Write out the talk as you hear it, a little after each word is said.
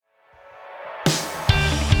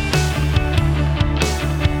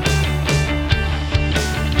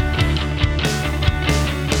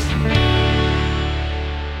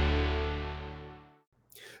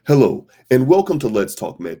Hello, and welcome to Let's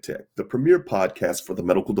Talk MedTech, the premier podcast for the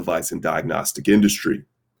medical device and diagnostic industry.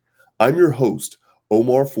 I'm your host,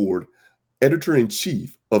 Omar Ford,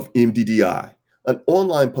 editor-in-chief of MDDI, an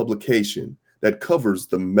online publication that covers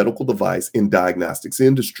the medical device and diagnostics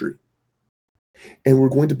industry. And we're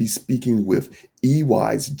going to be speaking with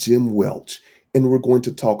EY's Jim Welch, and we're going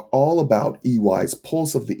to talk all about EY's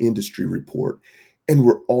Pulse of the Industry report. And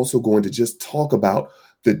we're also going to just talk about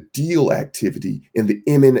the deal activity and the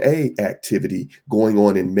M&A activity going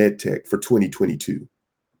on in MedTech for 2022.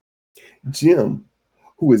 Jim,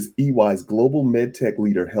 who is EY's global MedTech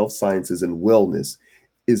leader, health sciences and wellness,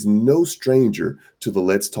 is no stranger to the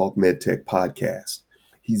Let's Talk MedTech podcast.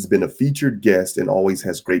 He's been a featured guest and always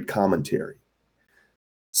has great commentary.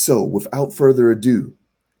 So without further ado,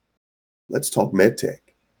 let's talk MedTech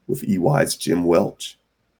with EY's Jim Welch.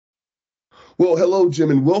 Well, hello,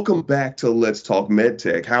 Jim, and welcome back to Let's Talk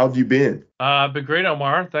MedTech. How have you been? Been great,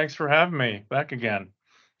 Omar. Thanks for having me back again.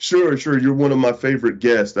 Sure. You're one of my favorite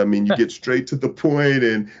guests. I mean, you get straight to the point,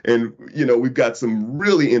 and we've got some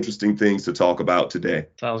really interesting things to talk about today.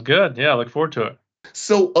 Sounds good. Yeah, I look forward to it.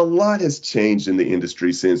 So a lot has changed in the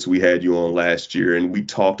industry since we had you on last year, and we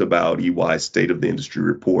talked about EY's State of the Industry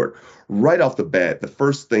report. Right off the bat, the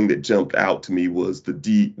first thing that jumped out to me was the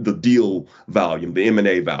deal volume, the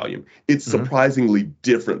M&A volume. It's surprisingly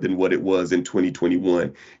different than what it was in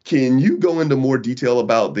 2021. Can you go into more detail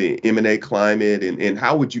about the M&A climate and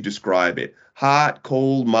how would you describe it? Hot,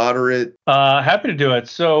 cold, moderate? Happy to do it.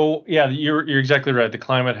 So yeah, you're exactly right. The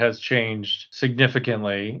climate has changed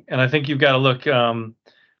significantly, and I think you've got to look when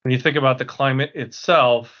you think about the climate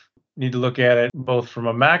itself. You need to look at it both from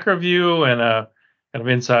a macro view and a kind of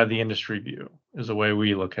inside the industry view is the way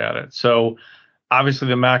we look at it. So obviously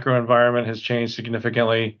the macro environment has changed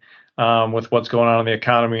significantly with what's going on in the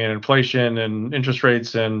economy and inflation and interest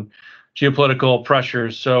rates and geopolitical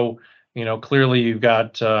pressures. So clearly you've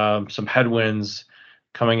got some headwinds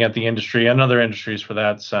coming at the industry and other industries for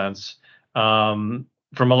that sense from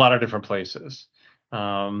a lot of different places.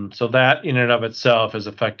 So that in and of itself has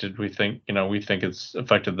affected, we think it's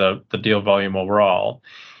affected the deal volume overall.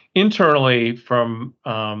 Internally, from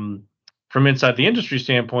inside the industry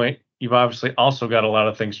standpoint, you've obviously also got a lot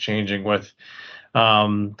of things changing with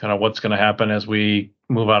kind of what's going to happen as we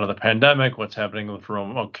move out of the pandemic, what's happening with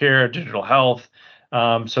remote care, digital health.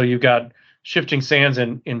 So you've got shifting sands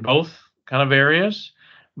in both kind of areas.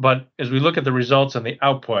 But as we look at the results and the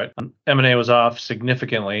output, M&A was off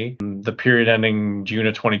significantly. The period ending June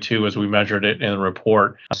of 22, as we measured it in the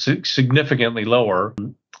report, significantly lower.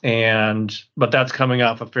 But that's coming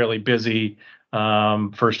off a fairly busy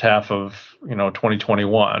first half of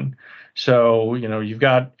 2021. So you've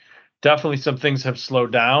got definitely some things have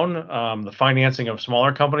slowed down. The financing of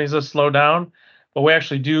smaller companies has slowed down. But we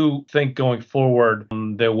actually do think going forward,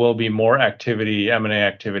 there will be more activity, M&A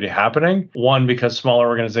activity happening. One, because smaller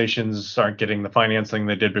organizations aren't getting the financing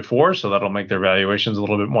they did before, so that'll make their valuations a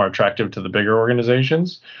little bit more attractive to the bigger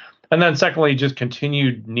organizations. And then secondly, just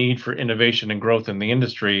continued need for innovation and growth in the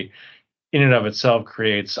industry in and of itself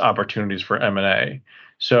creates opportunities for M&A.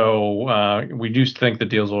 So we do think the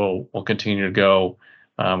deals will continue to go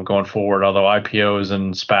going forward, although IPOs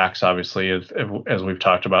and SPACs, obviously, as we've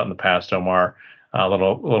talked about in the past, Omar, a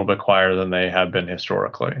little bit quieter than they have been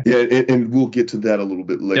historically. Yeah, and we'll get to that a little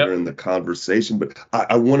bit later in the conversation. But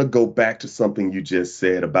I want to go back to something you just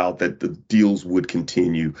said about that the deals would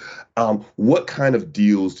continue. What kind of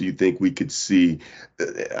deals do you think we could see?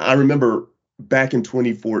 I remember back in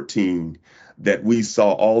 2014 that we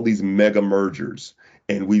saw all these mega mergers.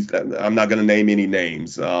 And I'm not going to name any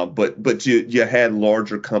names, but you had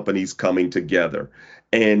larger companies coming together.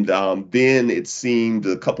 And then it seemed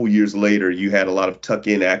a couple years later, you had a lot of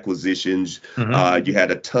tuck-in acquisitions. You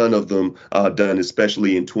had a ton of them done,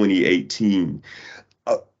 especially in 2018.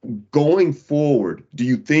 Going forward, do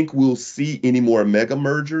you think we'll see any more mega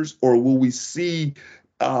mergers, or will we see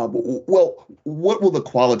what will the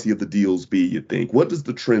quality of the deals be, you think? What does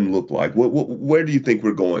the trend look like? Where do you think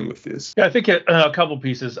we're going with this? Yeah, I think a couple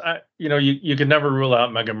pieces. You can never rule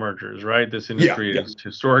out mega mergers, right? This industry has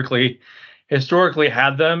historically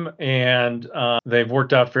had them, and they've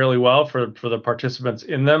worked out fairly well for the participants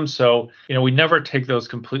in them. So, we never take those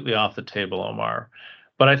completely off the table, Omar.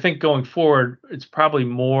 But I think going forward, it's probably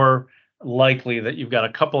more likely that you've got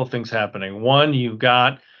a couple of things happening. One, you've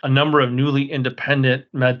got a number of newly independent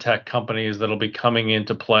medtech companies that'll be coming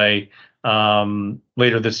into play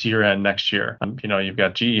later this year and next year. You've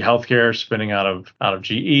got GE Healthcare spinning out of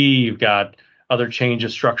GE. You've got other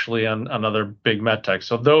changes structurally on other big medtech.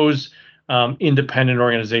 So those independent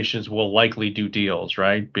organizations will likely do deals,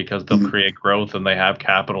 right? Because they'll create growth and they have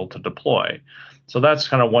capital to deploy. So that's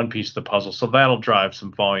kind of one piece of the puzzle. So that'll drive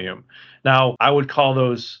some volume. Now, I would call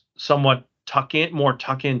those somewhat more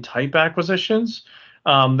tuck-in type acquisitions.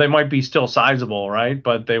 They might be still sizable, right?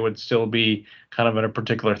 But they would still be kind of in a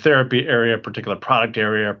particular therapy area, particular product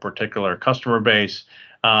area, particular customer base.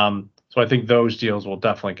 So I think those deals will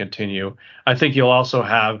definitely continue. I think you'll also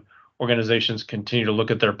have organizations continue to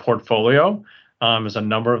look at their portfolio, as a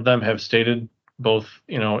number of them have stated both,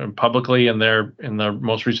 and publicly in their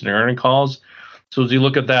most recent earning calls. So as you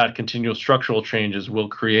look at that, continual structural changes will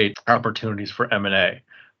create opportunities for M&A.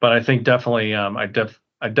 But I think definitely, I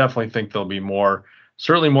definitely think there'll be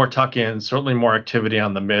certainly more tuck-ins, certainly more activity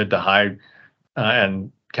on the mid to high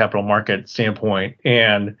end capital market standpoint,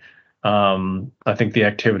 and I think the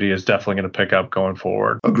activity is definitely going to pick up going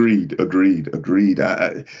forward. Agreed.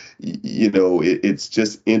 It's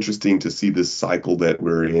just interesting to see this cycle that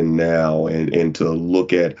we're in now, and to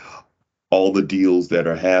look at all the deals that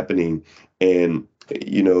are happening. And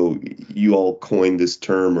you all coined this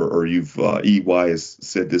term, or you've EY has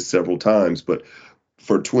said this several times, but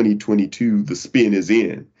for 2022, the spin is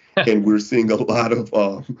in. And we're seeing a lot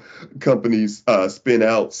of companies spin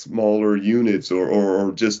out smaller units,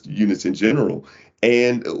 or just units in general.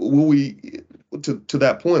 And will we, to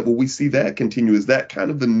that point, will we see that continue? Is that kind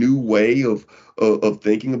of the new way of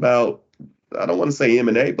thinking about, I don't want to say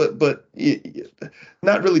M&A, but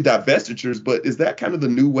not really divestitures, but is that kind of the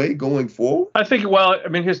new way going forward? I think, well, I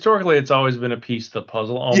mean, historically, it's always been a piece of the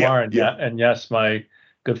puzzle, Omar. And yes, my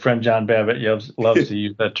good friend John Babbitt loves to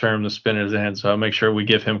use that term, the spinner's end. So I'll make sure we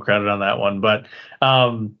give him credit on that one. But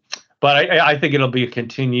I think it'll be a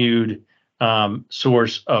continued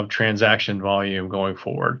source of transaction volume going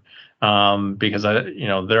forward, because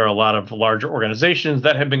there are a lot of larger organizations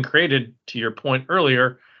that have been created, to your point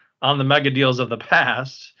earlier, on the mega deals of the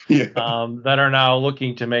past, that are now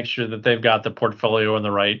looking to make sure that they've got the portfolio in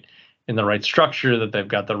the right structure, that they've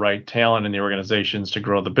got the right talent in the organizations to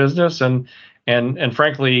grow the business, and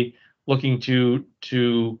frankly, looking to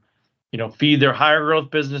feed their higher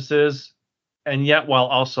growth businesses, and yet while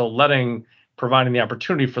also providing the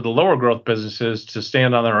opportunity for the lower growth businesses to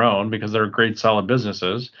stand on their own, because they're great solid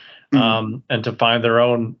businesses, and to find their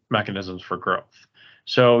own mechanisms for growth.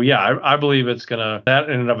 So yeah, I believe that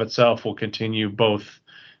in and of itself will continue both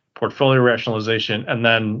portfolio rationalization and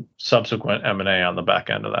then subsequent M&A on the back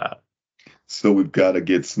end of that. So we've got to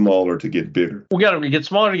get smaller to get bigger. We got to get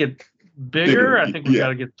smaller to get bigger. I think we've got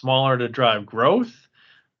to get smaller to drive growth.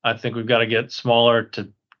 I think we've got to get smaller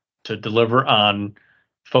to deliver on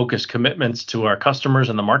focused commitments to our customers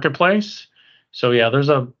in the marketplace. So yeah, there's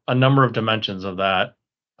a number of dimensions of that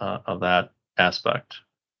aspect.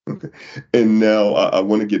 Okay. And now I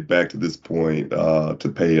want to get back to this point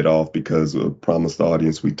to pay it off, because I promised the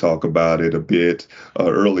audience we talk about it a bit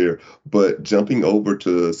earlier. But jumping over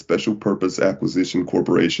to special purpose acquisition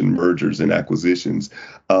corporation mergers and acquisitions,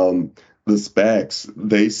 the SPACs,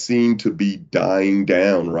 they seem to be dying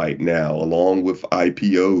down right now, along with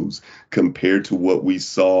IPOs, compared to what we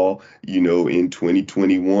saw, in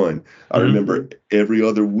 2021. I remember every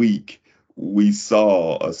other week we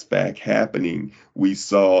saw a SPAC happening. We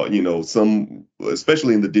saw, some,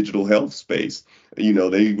 especially in the digital health space,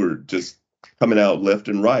 they were just coming out left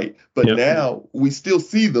and right. But now we still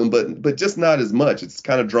see them, but just not as much. It's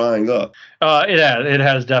kind of drying up. It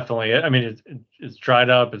has definitely. I mean, it's dried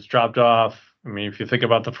up. It's dropped off. I mean, if you think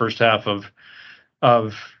about the first half of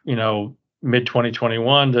mid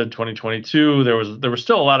 2021 to 2022, there was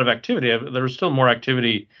still a lot of activity. There was still more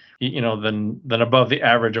activity, than above the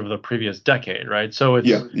average of the previous decade, right? So it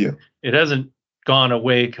hasn't gone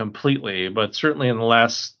away completely, but certainly in the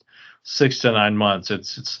last 6 to 9 months,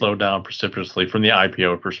 it's slowed down precipitously from the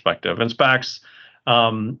IPO perspective. And SPACs,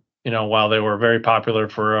 while they were very popular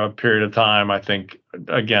for a period of time, I think,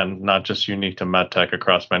 again, not just unique to medtech,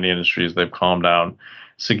 across many industries, they've calmed down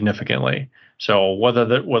significantly. So whether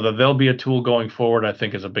they'll be a tool going forward, I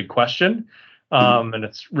think, is a big question. And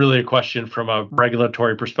it's really a question from a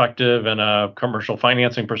regulatory perspective and a commercial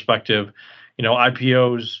financing perspective.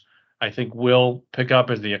 IPOs, I think, will pick up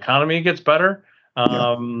as the economy gets better.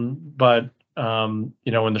 But in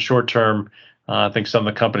the short term, I think some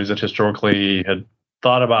of the companies that historically had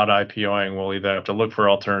thought about IPOing will either have to look for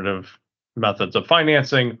alternative methods of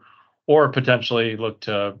financing, or potentially look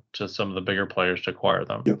to some of the bigger players to acquire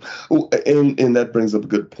them. Yeah. Well, and that brings up a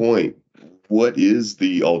good point. What is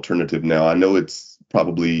the alternative now? I know it's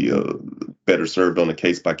probably better served on a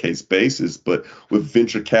case-by-case basis, but with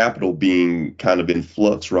venture capital being kind of in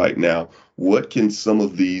flux right now, what can some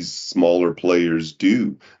of these smaller players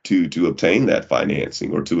do to obtain that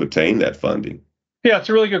financing or to obtain that funding? Yeah, it's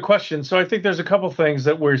a really good question. So I think there's a couple things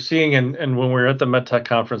that we're seeing, and when we were at the MedTech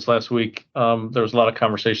conference last week, there was a lot of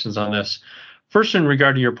conversations on this. First, in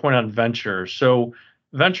regard to your point on venture, so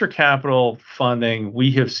venture capital funding,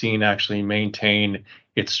 we have seen actually maintain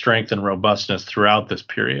its strength and robustness throughout this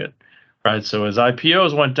period, right? So as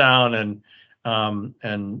IPOs went down and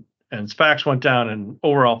SPACs went down, and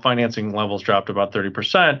overall financing levels dropped about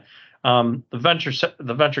 30%. The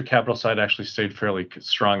venture capital side actually stayed fairly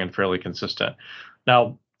strong and fairly consistent.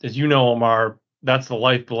 Now, as you know, Omar, that's the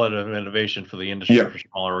lifeblood of innovation for the industry Yeah. for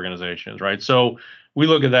smaller organizations, right? So we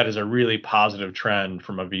look at that as a really positive trend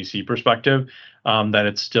from a VC perspective, that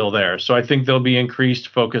it's still there. So I think there'll be increased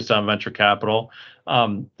focus on venture capital.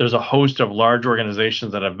 There's a host of large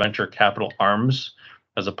organizations that have venture capital arms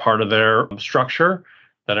as a part of their structure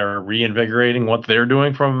that are reinvigorating what they're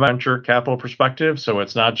doing from a venture capital perspective. So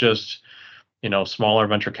it's not just smaller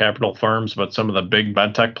venture capital firms, but some of the big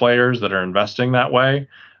medtech players that are investing that way.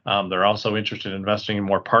 They're also interested in investing in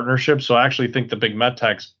more partnerships. So I actually think the big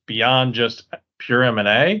medtechs, beyond just pure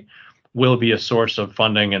M&A, will be a source of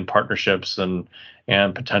funding and partnerships and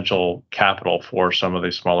potential capital for some of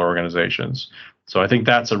these smaller organizations. So I think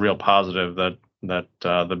that's a real positive that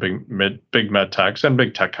the big med techs and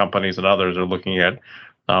big tech companies and others are looking at.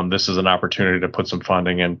 This is an opportunity to put some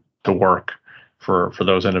funding in to work for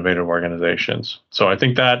those innovative organizations. So I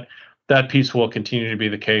think that piece will continue to be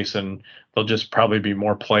the case, and there'll just probably be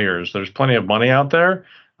more players. There's plenty of money out there.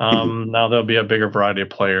 Now there'll be a bigger variety of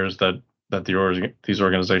players that these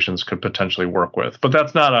organizations could potentially work with. But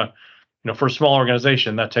that's not for a small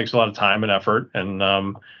organization, that takes a lot of time and effort, and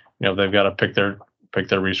they've got to pick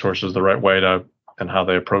their resources the right way and how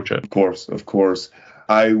they approach it. Of course.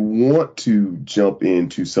 I want to jump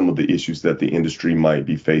into some of the issues that the industry might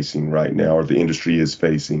be facing right now, or the industry is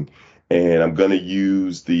facing, and I'm going to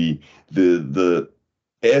use the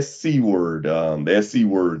SC word, the SC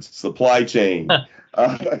words, supply chain.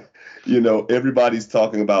 Everybody's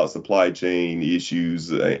talking about supply chain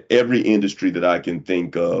issues, every industry that I can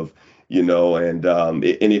think of, and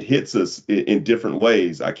it hits us in different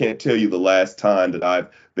ways. I can't tell you the last time that I've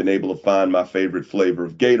been able to find my favorite flavor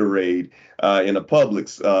of Gatorade in a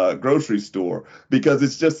Publix grocery store, because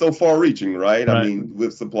it's just so far-reaching, right? I mean,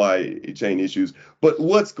 with supply chain issues. But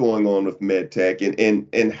what's going on with MedTech,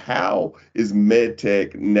 and how is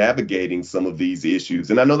MedTech navigating some of these issues?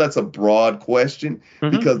 And I know that's a broad question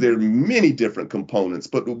because there are many different components.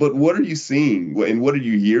 But what are you seeing, and what are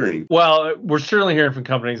you hearing? Well, we're certainly hearing from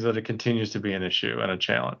companies that it continues to be an issue and a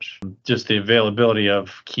challenge. Just the availability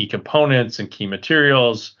of key components and key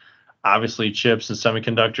materials. Obviously, chips and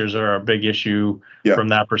semiconductors are a big issue from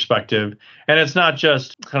that perspective. And it's not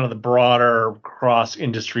just kind of the broader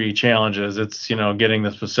cross-industry challenges. It's, getting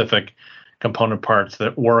the specific component parts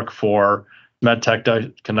that work for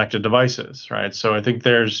MedTech connected devices, right? So I think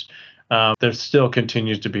there still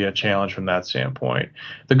continues to be a challenge from that standpoint.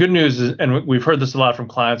 The good news is, and we've heard this a lot from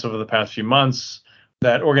clients over the past few months,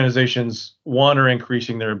 that organizations, one, are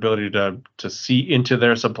increasing their ability to see into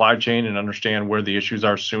their supply chain and understand where the issues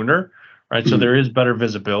are sooner, right? So there is better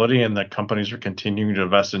visibility, and that companies are continuing to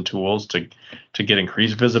invest in tools to get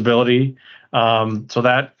increased visibility. So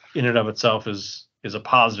that in and of itself is a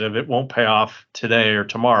positive. It won't pay off today or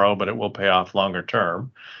tomorrow, but it will pay off longer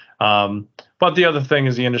term. But the other thing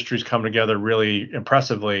is the industry's come together really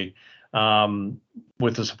impressively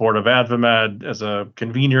with the support of AdvaMed as a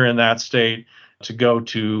convener in that state, to go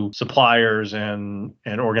to suppliers and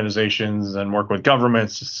organizations and work with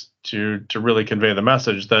governments to really convey the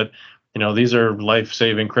message that these are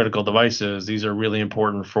life-saving critical devices. These are really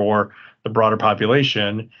important for the broader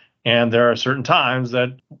population. And there are certain times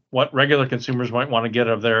that what regular consumers might want to get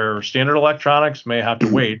of their standard electronics may have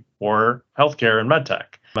to wait for healthcare and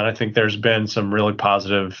medtech. And I think there's been some really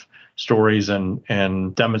positive stories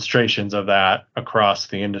and demonstrations of that across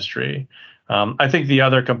the industry. I think the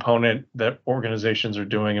other component that organizations are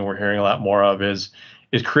doing, and we're hearing a lot more of, is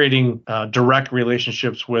creating direct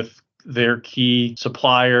relationships with their key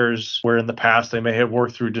suppliers, where in the past they may have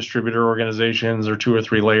worked through distributor organizations or 2 or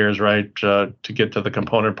 3 layers, right, to get to the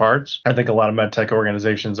component parts. I think a lot of medtech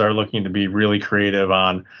organizations are looking to be really creative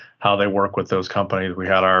on how they work with those companies. We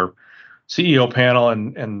had our CEO panel,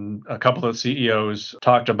 and a couple of CEOs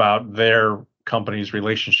talked about their companies'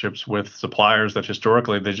 relationships with suppliers that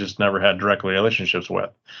historically they just never had direct relationships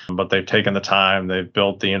with. But they've taken the time, they've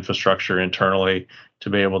built the infrastructure internally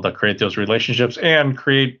to be able to create those relationships and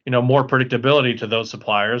create, more predictability to those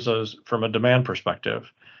suppliers from a demand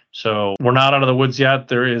perspective. So we're not out of the woods yet.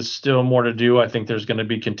 There is still more to do. I think there's going to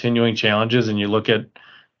be continuing challenges, and you look at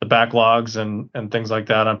the backlogs and things like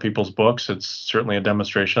that on people's books, it's certainly a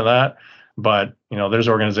demonstration of that. But there's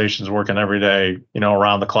organizations working every day,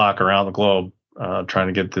 around the clock, around the globe, trying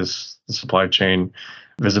to get this supply chain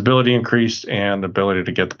visibility increased and the ability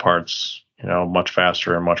to get the parts, much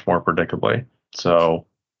faster and much more predictably. So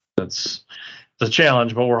that's the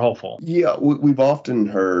challenge, but we're hopeful. Yeah, we've often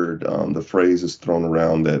heard the phrase is thrown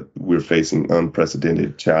around that we're facing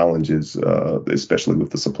unprecedented challenges, especially with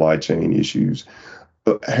the supply chain issues.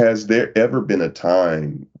 Has there ever been a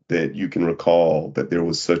time that you can recall that there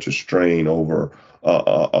was such a strain over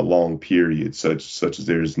a long period, such as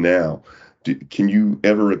there is now? Can you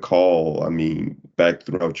ever recall, I mean, back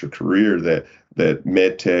throughout your career that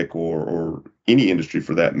med tech or any industry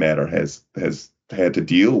for that matter has had to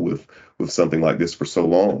deal with something like this for so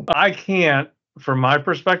long? I can't, from my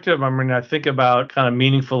perspective. I mean, I think about kind of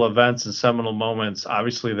meaningful events and seminal moments.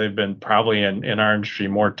 Obviously, they've been probably in our industry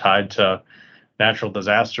more tied to natural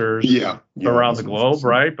disasters Yeah, around the globe,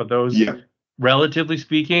 right? But those, yeah, relatively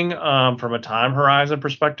speaking, from a time horizon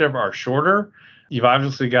perspective, are shorter. You've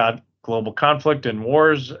obviously got global conflict and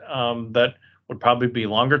wars that would probably be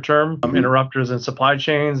longer term interrupters in supply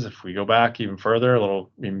chains if we go back even further, a little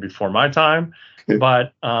even before my time.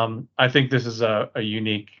 But I think this is a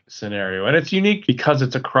unique scenario, and it's unique because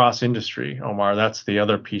it's across industry, Omar. That's the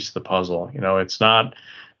other piece of the puzzle. It's not,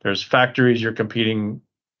 there's factories you're competing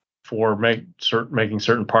for making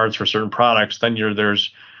certain parts for certain products. Then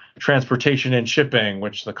there's transportation and shipping,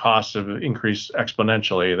 which the costs have increased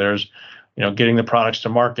exponentially. There's getting the products to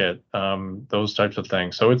market, those types of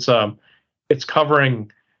things. So it's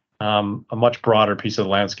covering a much broader piece of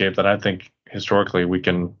the landscape that I think historically we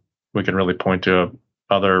can really point to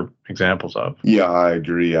other examples of. Yeah, I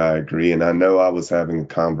agree. And I know I was having a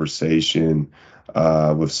conversation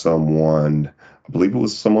with someone, I believe it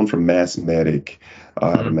was someone from Mass Medic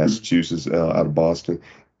out of Massachusetts, out of Boston.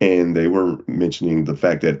 And they were mentioning the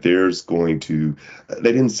fact that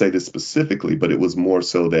they didn't say this specifically, but it was more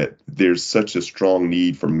so that there's such a strong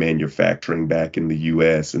need for manufacturing back in the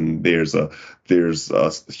US. And there's a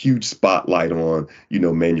huge spotlight on,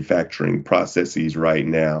 manufacturing processes right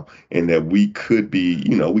now. And that we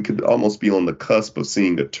could almost be on the cusp of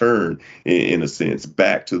seeing a turn in a sense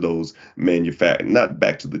back to those not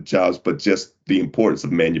back to the jobs, but just the importance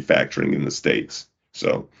of manufacturing in the States.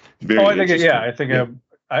 So very I think, interesting.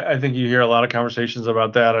 I think you hear a lot of conversations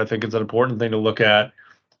about that. I think it's an important thing to look at.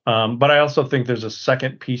 But I also think there's a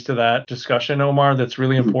second piece to that discussion, Omar, that's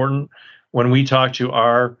really important. When we talk to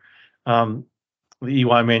our the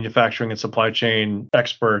EY manufacturing and supply chain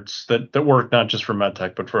experts that work not just for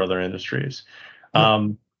medtech but for other industries,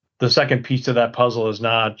 the second piece to that puzzle is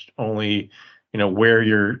not only where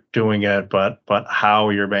you're doing it, but how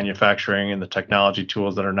you're manufacturing and the technology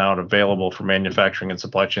tools that are now available for manufacturing and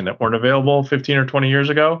supply chain that weren't available 15 or 20 years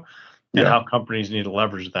ago, and how companies need to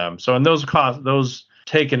leverage them. So, and those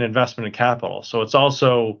take an investment in capital. So it's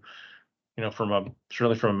also, certainly from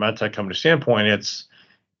a medtech company standpoint,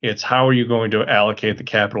 it's how are you going to allocate the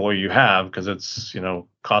capital you have, because it's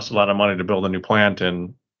costs a lot of money to build a new plant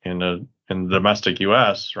in the domestic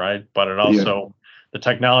U.S., right? But it also the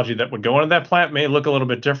technology that would go into that plant may look a little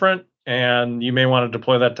bit different, and you may want to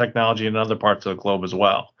deploy that technology in other parts of the globe as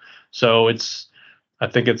well. So I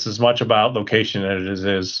think it's as much about location as it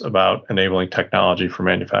is about enabling technology for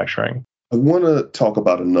manufacturing. I want to talk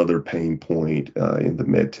about another pain point in the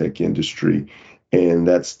med tech industry, and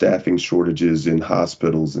that's staffing shortages in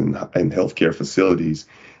hospitals and healthcare facilities.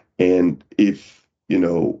 And if,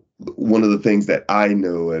 one of the things that I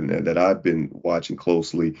know and that I've been watching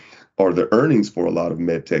closely are the earnings for a lot of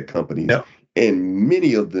med tech companies. Yep. And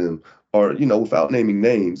many of them are, without naming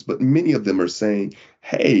names, but many of them are saying,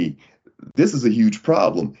 hey, this is a huge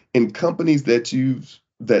problem. And companies that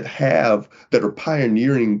are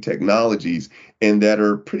pioneering technologies and that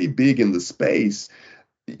are pretty big in the space,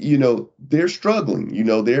 they're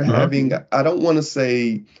struggling. They're having, I don't want to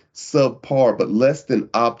say subpar, but less than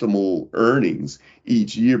optimal earnings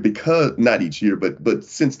each year, because not each year, but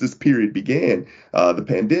since this period began, the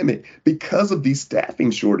pandemic, because of these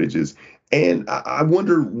staffing shortages. And I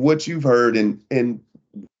wonder what you've heard, and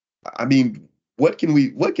I mean, what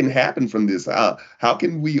can happen from this? How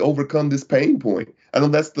can we overcome this pain point? I know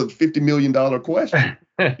that's the $50 million question.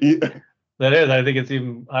 Yeah. That is, I think it's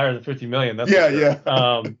even higher than 50 million. That's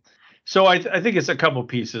Yeah. So I think it's a couple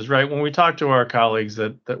pieces, right? When we talk to our colleagues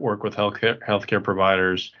that work with healthcare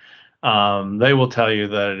providers, they will tell you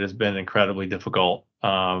that it has been incredibly difficult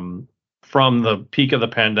from the peak of the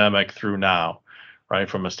pandemic through now, right?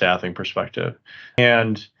 From a staffing perspective,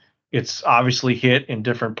 and it's obviously hit in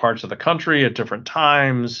different parts of the country at different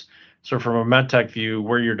times. So from a medtech view,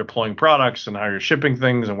 where you're deploying products and how you're shipping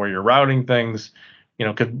things and where you're routing things,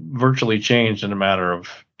 could virtually change in a matter of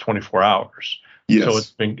 24 hours. Yes. So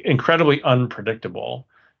it's been incredibly unpredictable.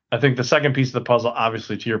 I think the second piece of the puzzle,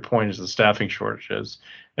 obviously, to your point, is the staffing shortages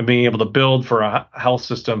and being able to build for a health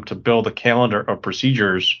system to build a calendar of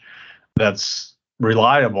procedures that's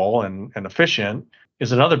reliable and efficient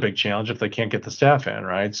is another big challenge if they can't get the staff in,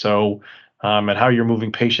 right? So, and how you're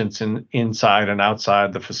moving patients inside and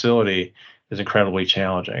outside the facility is incredibly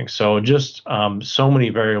challenging. So just so many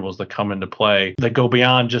variables that come into play that go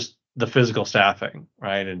beyond just the physical staffing,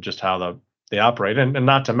 right? And just how they operate. And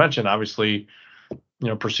not to mention, obviously,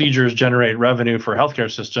 procedures generate revenue for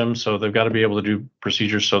healthcare systems. So they've got to be able to do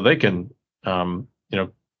procedures so they can,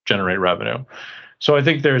 generate revenue. So I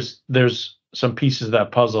think there's some pieces of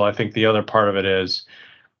that puzzle. I think the other part of it is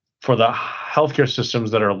for the healthcare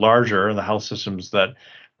systems that are larger and the health systems that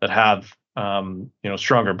have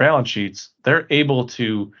stronger balance sheets, they're able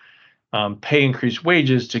to pay increased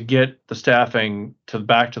wages to get the staffing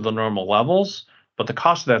back to the normal levels, but the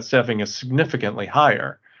cost of that staffing is significantly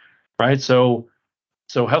higher, right? So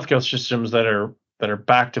healthcare systems that are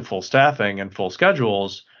back to full staffing and full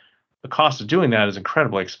schedules, the cost of doing that is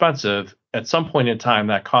incredibly expensive. At some point in time,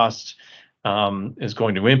 that cost is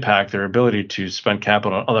going to impact their ability to spend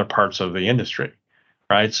capital on other parts of the industry,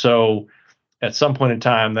 right? So at some point in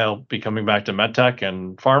time, they'll be coming back to medtech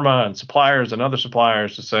and pharma and suppliers and other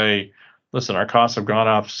suppliers to say, listen, our costs have gone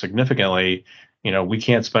up significantly. We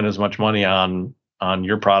can't spend as much money on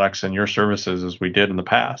your products and your services as we did in the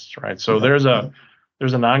past, right? So there's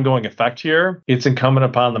an ongoing effect here. It's incumbent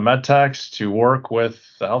upon the medtechs to work with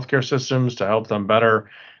the healthcare systems to help them better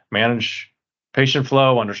manage patient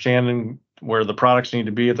flow, understanding where the products need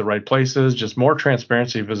to be at the right places. Just more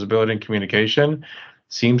transparency, visibility, and communication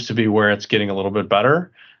seems to be where it's getting a little bit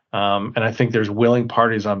better. And I think there's willing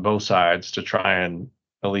parties on both sides to try and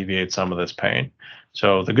alleviate some of this pain.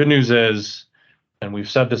 So the good news is, and we've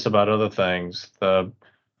said this about other things, the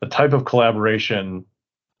type of collaboration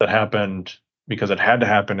that happened because it had to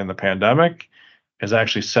happen in the pandemic has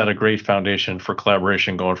actually set a great foundation for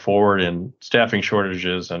collaboration going forward in staffing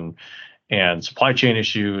shortages and supply chain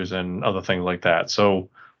issues and other things like that. So,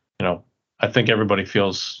 I think everybody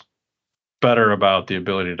feels better about the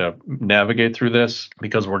ability to navigate through this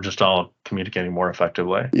because we're just all communicating more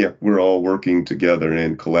effectively. Yeah, we're all working together,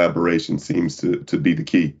 and collaboration seems to be the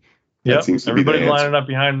key. Yeah, everybody's lining up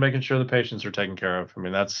behind making sure the patients are taken care of. I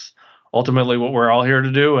mean, that's ultimately what we're all here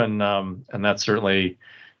to do, and that's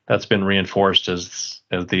been reinforced as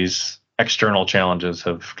these external challenges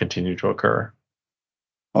have continued to occur.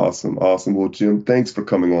 Awesome. Well, Jim, thanks for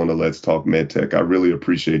coming on to Let's Talk MedTech. I really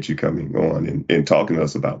appreciate you coming on and talking to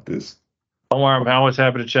us about this. Omar, I'm always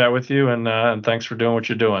happy to chat with you, and thanks for doing what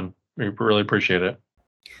you're doing. We really appreciate it.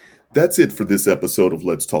 That's it for this episode of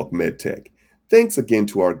Let's Talk MedTech. Thanks again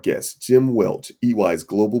to our guest, Jim Welch, EY's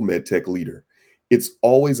global MedTech leader. It's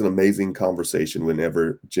always an amazing conversation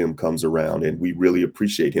whenever Jim comes around, and we really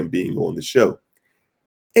appreciate him being on the show.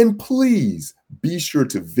 And please be sure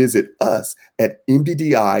to visit us at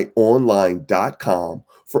mddionline.com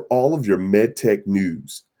for all of your MedTech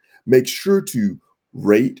news. Make sure to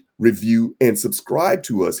rate, review, and subscribe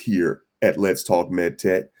to us here at Let's Talk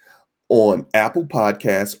MedTech on Apple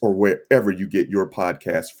Podcasts or wherever you get your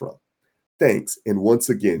podcasts from. Thanks, and once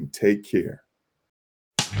again, take care.